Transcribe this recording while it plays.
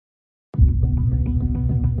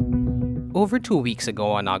Over 2 weeks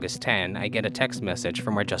ago on August 10, I get a text message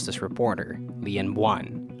from our justice reporter, Lian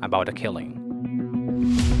Buan, about a killing.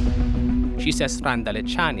 She says Randall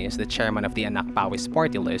Echanis, the chairman of the Anak Pawis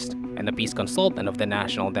party list and the peace consultant of the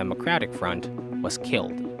National Democratic Front, was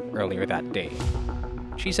killed earlier that day.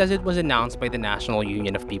 She says it was announced by the National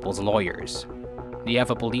Union of People's Lawyers. Do you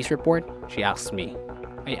have a police report? She asks me.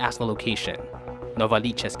 I ask the location.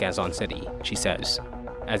 Novaliches, Quezon City, she says.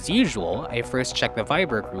 As usual, I first check the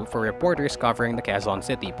Viber group for reporters covering the Quezon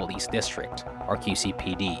City Police District, or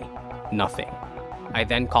QCPD. Nothing. I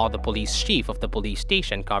then call the police chief of the police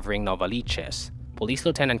station covering Novaliches, Police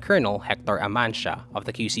Lieutenant Colonel Hector Amancia of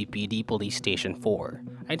the QCPD Police Station 4.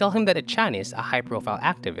 I tell him that Echanis, a high-profile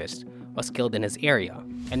activist, was killed in his area,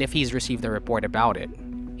 and if he's received a report about it.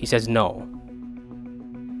 He says no.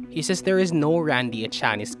 He says there is no Randy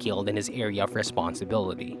Echanis killed in his area of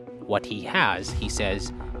responsibility. What he has, he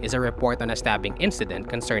says, is a report on a stabbing incident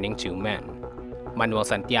concerning 2 men, Manuel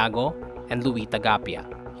Santiago and Luis Tagapia.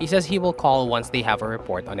 He says he will call once they have a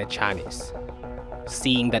report on Echanis.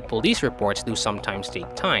 Seeing that police reports do sometimes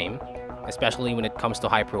take time, especially when it comes to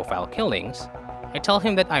high-profile killings, I tell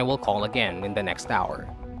him that I will call again in the next hour.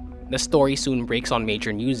 The story soon breaks on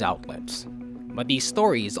major news outlets, but these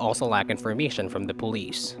stories also lack information from the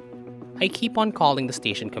police. I keep on calling the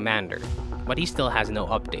station commander, but he still has no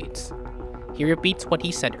updates. He repeats what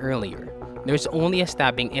he said earlier. There's only a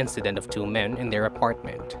stabbing incident of 2 men in their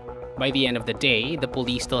apartment. By the end of the day, the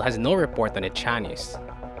police still has no report on Echanis.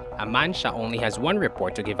 Amancia only has 1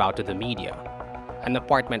 report to give out to the media. An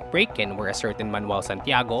apartment break-in where a certain Manuel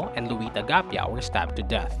Santiago and Luis Tagapia were stabbed to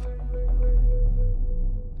death.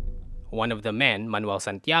 One of the men, Manuel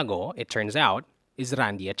Santiago, it turns out, is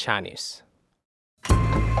Randy Echanis.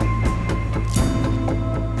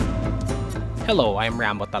 Hello, I'm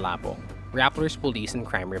Rambo Talapong, Rappler's police and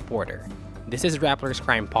crime reporter. This is Rappler's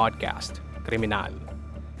Crime Podcast, Kriminal.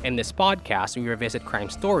 In this podcast, we revisit crime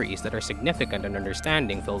stories that are significant in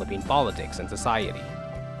understanding Philippine politics and society.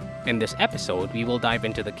 In this episode, we will dive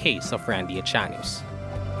into the case of Randy Echanis.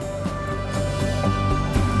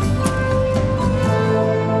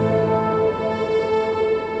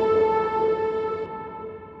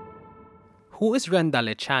 Who is Randall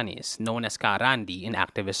Echanis, known as Ka Randy in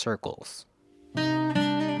activist circles?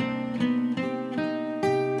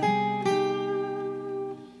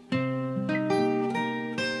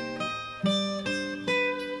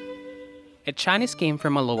 Echanis came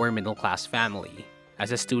from a lower middle-class family.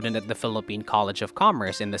 As a student at the Philippine College of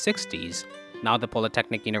Commerce in the 60s, now the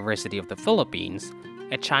Polytechnic University of the Philippines,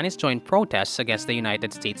 Echanis joined protests against the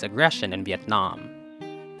United States' aggression in Vietnam.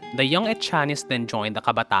 The young Echanis then joined the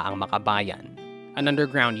Kabataang Makabayan, an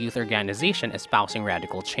underground youth organization espousing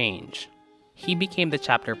radical change. He became the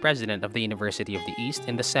chapter president of the University of the East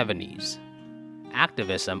in the 70s.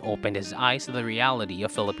 Activism opened his eyes to the reality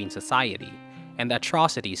of Philippine society and the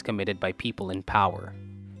atrocities committed by people in power.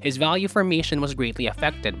 His value formation was greatly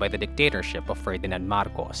affected by the dictatorship of Ferdinand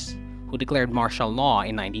Marcos, who declared martial law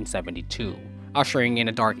in 1972, ushering in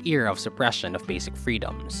a dark era of suppression of basic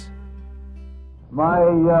freedoms. My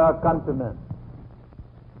countrymen,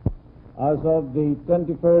 as of the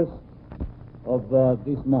 21st of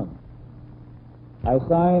this month, I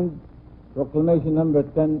signed Proclamation number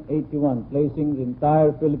 1081, placing the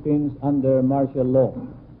entire Philippines under martial law.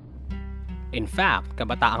 In fact,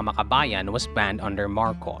 Kabataang Makabayan was banned under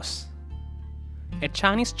Marcos.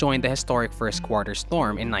 Echanis joined the historic First Quarter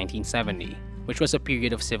Storm in 1970, which was a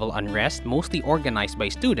period of civil unrest mostly organized by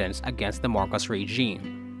students against the Marcos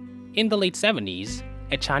regime. In the late 70s,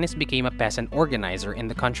 Echanis became a peasant organizer in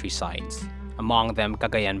the countrysides, among them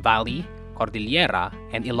Cagayan Valley, Cordillera,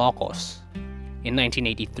 and Ilocos. In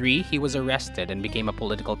 1983, he was arrested and became a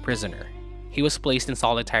political prisoner. He was placed in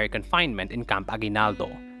solitary confinement in Camp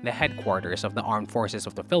Aguinaldo, the headquarters of the Armed Forces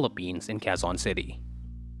of the Philippines in Quezon City.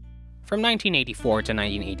 From 1984 to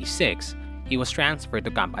 1986, he was transferred to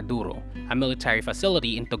Camp Aduro, a military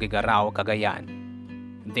facility in Tuguegarao,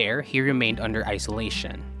 Cagayan. There, he remained under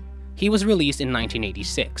isolation. He was released in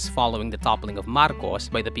 1986 following the toppling of Marcos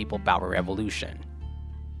by the People Power Revolution.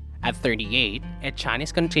 At 38,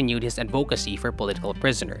 Echanis continued his advocacy for political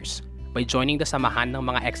prisoners by joining the Samahan ng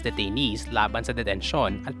mga ex-detainees laban sa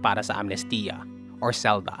detensyon at para sa amnestiya, or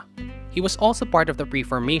SELDA. He was also part of the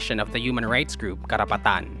pre-formation of the human rights group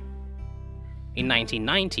Karapatan. In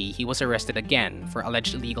 1990, he was arrested again for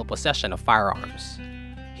alleged illegal possession of firearms.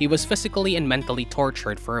 He was physically and mentally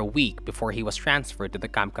tortured for a week before he was transferred to the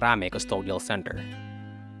Camp Crame Custodial Center.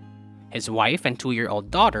 His wife and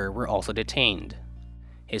 2-year-old daughter were also detained.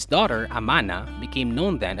 His daughter, Amana, became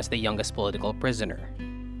known then as the youngest political prisoner.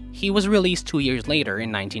 He was released 2 years later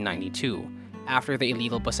in 1992, after the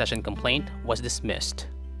illegal possession complaint was dismissed.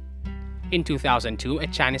 In 2002,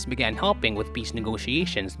 Echanis began helping with peace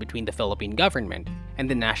negotiations between the Philippine government and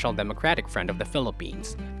the National Democratic Front of the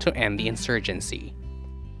Philippines to end the insurgency.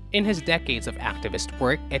 In his decades of activist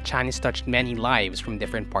work, Echanis touched many lives from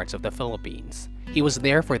different parts of the Philippines. He was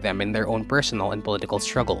there for them in their own personal and political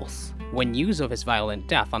struggles. When news of his violent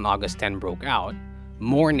death on August 10 broke out,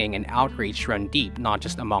 mourning and outrage ran deep not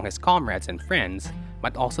just among his comrades and friends,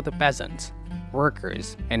 but also the peasants,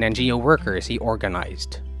 workers, and NGO workers he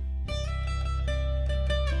organized.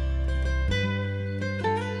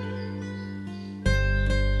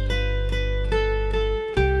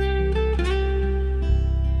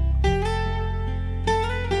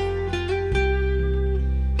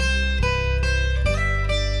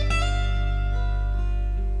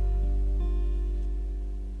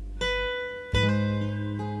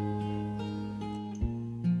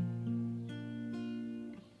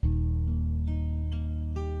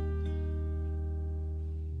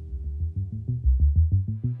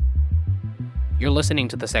 You're listening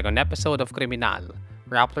to the second episode of Criminal,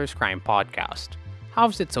 Rappler's Crime Podcast.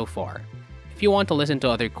 How's it so far? If you want to listen to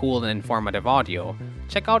other cool and informative audio,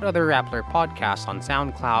 check out other Rappler podcasts on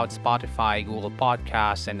SoundCloud, Spotify, Google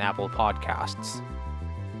Podcasts, and Apple Podcasts.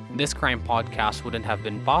 This crime podcast wouldn't have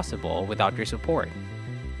been possible without your support.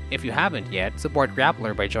 If you haven't yet, support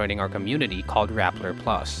Rappler by joining our community called Rappler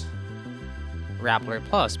Plus. Rappler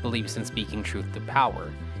Plus believes in speaking truth to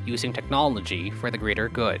power, using technology for the greater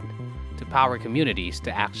good, to power communities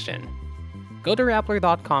to action. Go to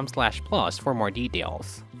rappler.com/plus for more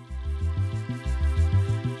details.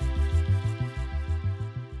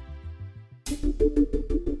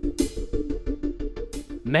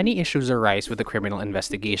 Many issues arise with the criminal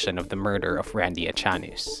investigation of the murder of Randy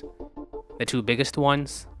Echanis. The two biggest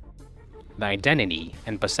ones: the identity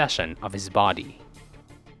and possession of his body.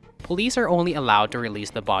 Police are only allowed to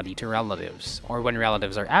release the body to relatives, or when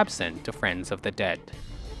relatives are absent, to friends of the dead.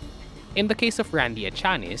 In the case of Randy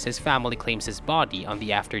Echanis, his family claims his body on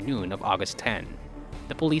the afternoon of August 10.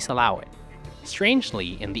 The police allow it.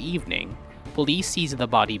 Strangely, in the evening, police seize the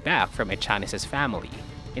body back from Echanis' family,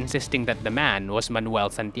 insisting that the man was Manuel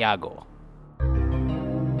Santiago.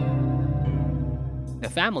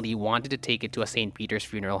 The family wanted to take it to a St. Peter's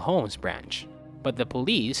Funeral Homes branch, but the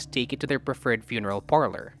police take it to their preferred funeral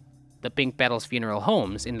parlor, the Pink Petals Funeral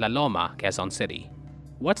Homes in La Loma, Quezon City.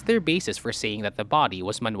 What's their basis for saying that the body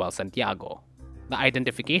was Manuel Santiago? The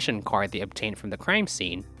identification card they obtained from the crime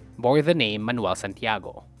scene bore the name Manuel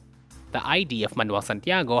Santiago. The ID of Manuel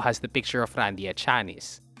Santiago has the picture of Randy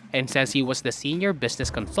Echanis and says he was the senior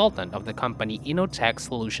business consultant of the company Innotech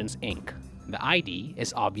Solutions Inc. The ID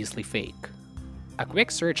is obviously fake. A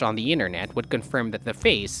quick search on the internet would confirm that the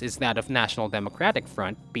face is that of National Democratic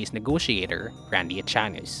Front peace negotiator Randy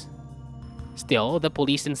Echanis. Still, the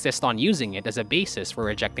police insist on using it as a basis for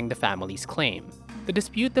rejecting the family's claim. To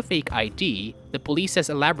dispute the fake ID, the police says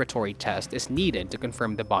a laboratory test is needed to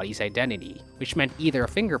confirm the body's identity, which meant either a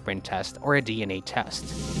fingerprint test or a DNA test.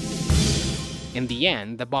 In the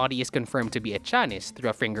end, the body is confirmed to be Echanis through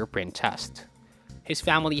a fingerprint test. His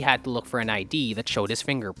family had to look for an ID that showed his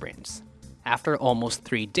fingerprints. After almost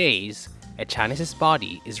 3 days, Echanis'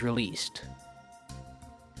 body is released.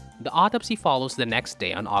 The autopsy follows the next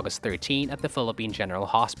day on August 13 at the Philippine General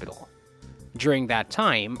Hospital. During that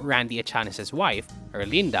time, Randy Echanis' wife,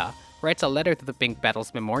 Erlinda, writes a letter to the Pink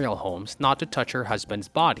Petals Memorial Homes not to touch her husband's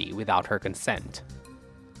body without her consent.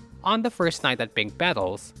 On the first night at Pink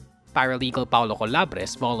Petals, paralegal Paulo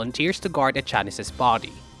Colabres volunteers to guard Echanis'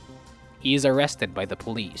 body. He is arrested by the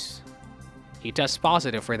police. He tests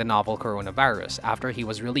positive for the novel coronavirus after he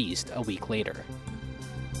was released a week later.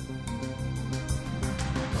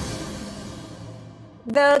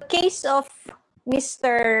 The case of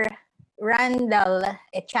Mr. Randall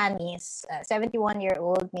Echanis, a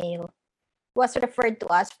 71-year-old male, was referred to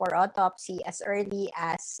us for autopsy as early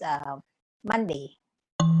as Monday.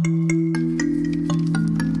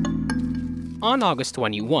 On August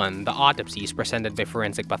 21, the autopsy is presented by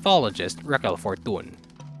forensic pathologist Raquel Fortun.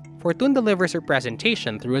 Fortun delivers her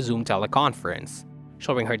presentation through a Zoom teleconference,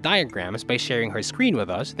 showing her diagrams by sharing her screen with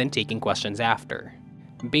us, then taking questions after.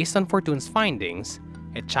 Based on Fortun's findings,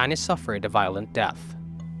 Echanis suffered a violent death.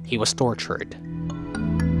 He was tortured.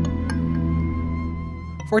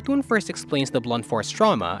 Fortun first explains the blunt force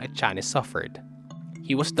trauma Echanis suffered.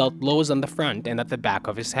 He was dealt blows on the front and at the back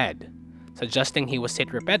of his head, suggesting he was hit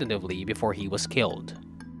repetitively before he was killed.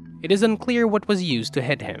 It is unclear what was used to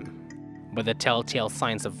hit him, but the telltale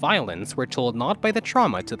signs of violence were told not by the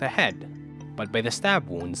trauma to the head, but by the stab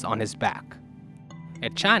wounds on his back.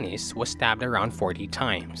 Echanis was stabbed around 40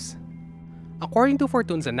 times. According to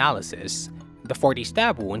Fortun's analysis, The 40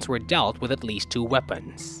 stab wounds were dealt with at least 2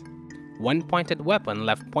 weapons. One pointed weapon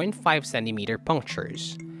left 0.5 centimeter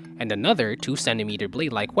punctures, and another 2 centimeter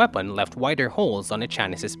blade-like weapon left wider holes on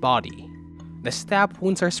Echanis' body. The stab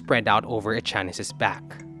wounds are spread out over Echanis'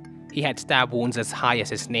 back. He had stab wounds as high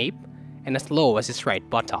as his nape and as low as his right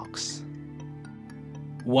buttocks.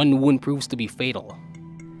 One wound proves to be fatal.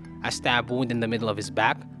 A stab wound in the middle of his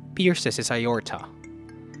back pierces his aorta,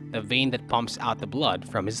 the vein that pumps out the blood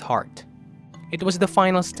from his heart. It was the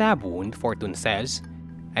final stab wound, Fortune says,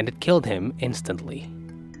 and it killed him instantly.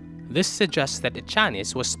 This suggests that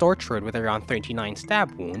Echanis was tortured with around 39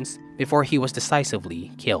 stab wounds before he was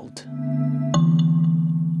decisively killed.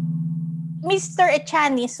 Mr.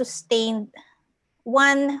 Echanis sustained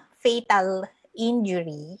one fatal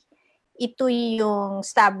injury. Ito yung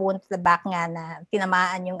stab wound sa back nga na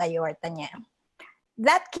tinamaan yung aorta niya.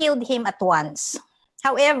 That killed him at once.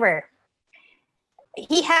 However,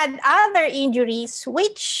 he had other injuries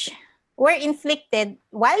which were inflicted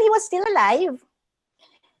while he was still alive.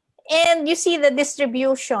 And you see the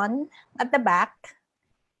distribution at the back.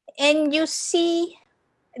 And you see,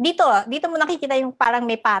 dito mo nakikita yung parang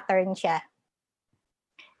may pattern siya.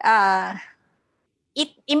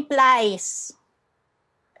 It implies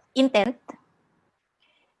intent.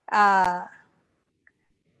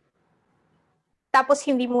 Tapos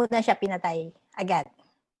hindi muna siya pinatay agad.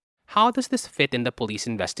 How does this fit in the police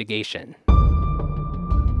investigation?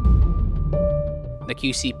 The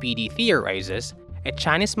QCPD theorizes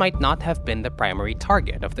Echanis might not have been the primary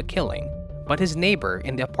target of the killing, but his neighbor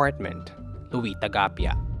in the apartment, Louis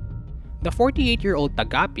Tagapia. The 48-year-old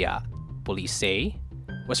Tagapia, police say,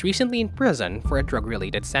 was recently in prison for a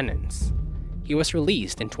drug-related sentence. He was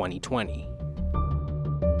released in 2020.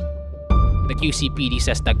 The QCPD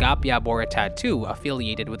says Tagapia bore a tattoo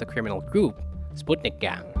affiliated with the criminal group, Sputnik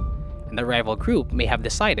Gang, and the rival group may have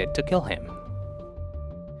decided to kill him.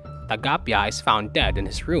 Tagapia is found dead in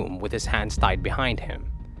his room with his hands tied behind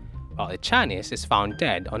him, while Echanis is found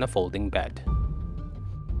dead on a folding bed.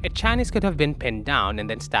 Echanis could have been pinned down and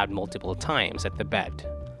then stabbed multiple times at the bed,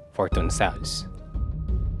 Fortune says.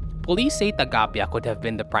 Police say Tagapia could have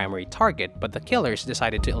been the primary target, but the killers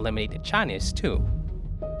decided to eliminate Echanis too.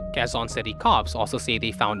 Quezon City cops also say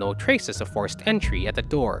they found no traces of forced entry at the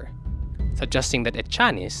door, suggesting that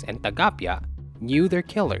Echanis and Tagapia knew their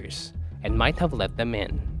killers and might have let them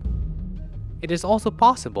in. It is also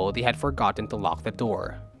possible they had forgotten to lock the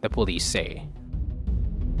door, the police say.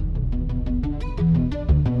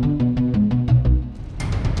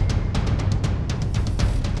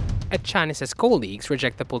 Echanis' colleagues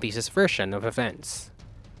reject the police's version of events.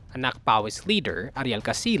 Anak Pawis leader, Ariel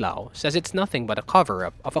Casilao, says it's nothing but a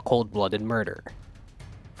cover-up of a cold-blooded murder.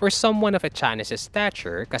 For someone of Echanis'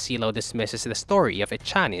 stature, Casilao dismisses the story of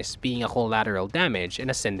Echanis being a collateral damage in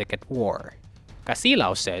a syndicate war.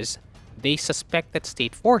 Casilao says they suspect that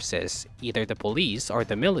state forces, either the police or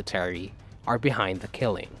the military, are behind the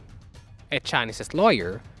killing. Echanis'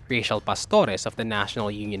 lawyer, Rachel Pastores of the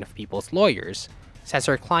National Union of People's Lawyers, says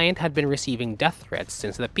her client had been receiving death threats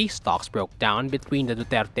since the peace talks broke down between the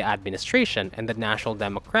Duterte administration and the National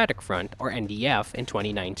Democratic Front, or NDF, in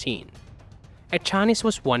 2019. Echanis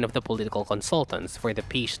was one of the political consultants for the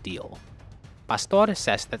peace deal. Pastores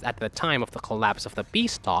says that at the time of the collapse of the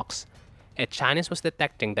peace talks, Echanis was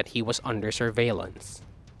detecting that he was under surveillance.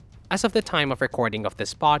 As of the time of recording of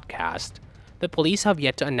this podcast, the police have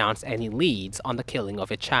yet to announce any leads on the killing of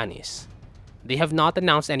Echanis. They have not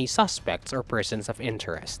announced any suspects or persons of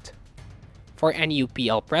interest. For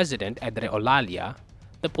NUPL President Edre Olalia,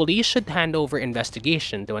 the police should hand over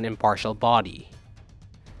investigation to an impartial body.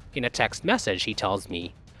 In a text message, he tells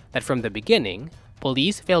me that from the beginning,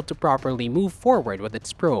 police failed to properly move forward with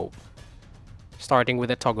its probe, starting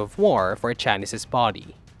with a tug-of-war for Echanis'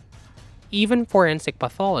 body. Even forensic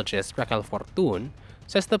pathologist Raquel Fortun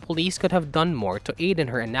says the police could have done more to aid in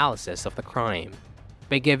her analysis of the crime,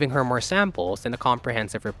 by giving her more samples and a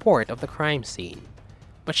comprehensive report of the crime scene,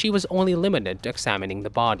 but she was only limited to examining the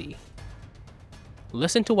body.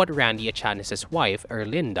 Listen to what Randy Echanis' wife,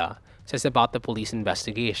 Erlinda, says about the police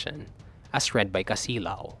investigation, as read by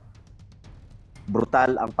Casilao.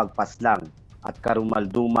 Brutal ang pagpaslang at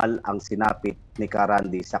karumaldumal ang sinapit ni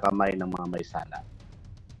Randy sa kamay ng mga may sala.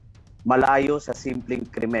 Malayo sa simpleng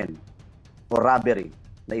krimen o robbery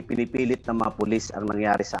na ipinipilit ng mga pulis ang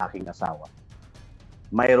nangyari sa aking asawa.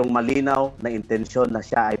 Mayroong malinaw na intensyon na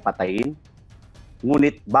siya ay patayin,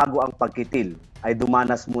 ngunit bago ang pagkitil ay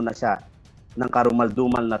dumanas muna siya ng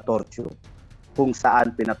karumaldumal na torture kung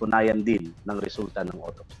saan pinatunayan din ng resulta ng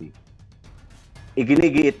autopsy.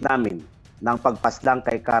 Iginigiit namin na ang pagpaslang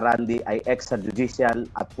kay Randy ay extrajudicial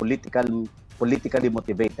at politically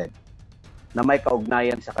motivated na may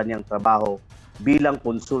kaugnayan sa kanyang trabaho bilang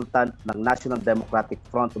consultant ng National Democratic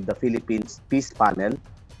Front of the Philippines Peace Panel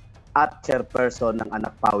at chairperson ng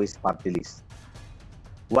Anak Pawis Party List.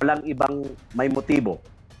 Walang ibang may motibo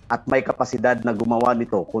at may kapasidad na gumawa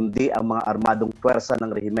nito kundi ang mga armadong puwersa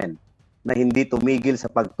ng rehimen na hindi tumigil sa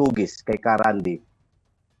pagtugis kay Randy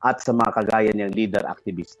at sa mga kagaya niyang leader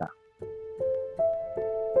aktivista.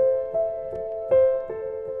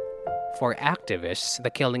 For activists,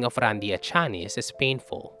 the killing of Randy Echanis is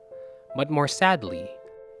painful. But more sadly,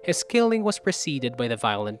 his killing was preceded by the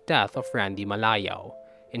violent death of Randy Malayao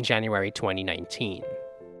in January 2019.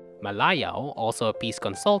 Malayao, also a peace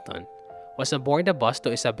consultant, was aboard a bus to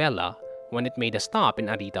Isabela when it made a stop in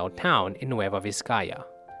Aritao town in Nueva Vizcaya.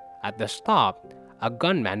 At the stop, a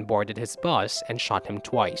gunman boarded his bus and shot him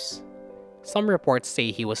twice. Some reports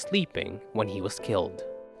say he was sleeping when he was killed.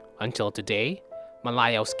 Until today,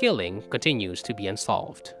 Malayao's killing continues to be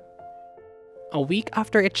unsolved. A week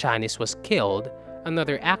after Echanis was killed,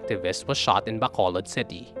 another activist was shot in Bacolod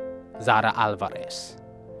City, Zara Alvarez.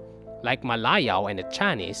 Like Malayao and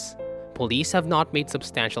Echanis, police have not made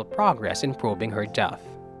substantial progress in probing her death.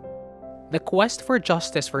 The quest for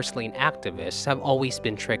justice for slain activists have always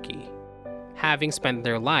been tricky. Having spent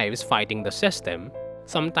their lives fighting the system,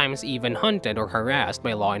 sometimes even hunted or harassed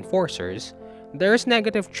by law enforcers, there is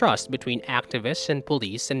negative trust between activists and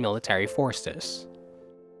police and military forces.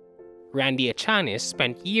 Randy Echanis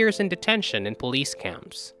spent years in detention in police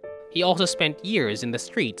camps. He also spent years in the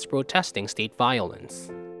streets protesting state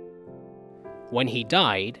violence. When he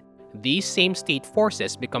died, these same state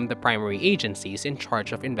forces become the primary agencies in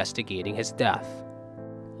charge of investigating his death.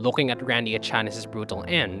 Looking at Randy Echanis' brutal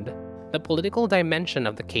end, the political dimension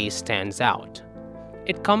of the case stands out.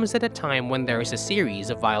 It comes at a time when there is a series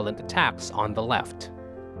of violent attacks on the left.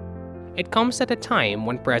 It comes at a time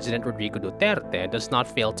when President Rodrigo Duterte does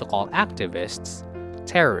not fail to call activists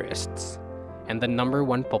terrorists and the number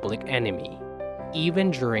one public enemy,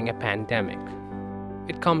 even during a pandemic.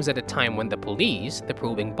 It comes at a time when the police, the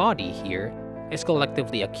proving body here, is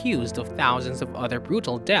collectively accused of thousands of other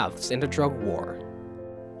brutal deaths in the drug war.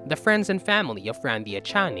 The friends and family of Randy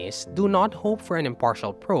Echanis do not hope for an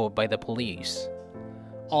impartial probe by the police.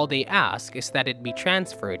 All they ask is that it be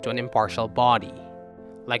transferred to an impartial body,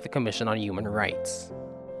 like the Commission on Human Rights.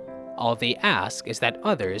 All they ask is that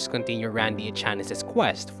others continue Randy Echanis'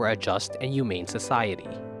 quest for a just and humane society.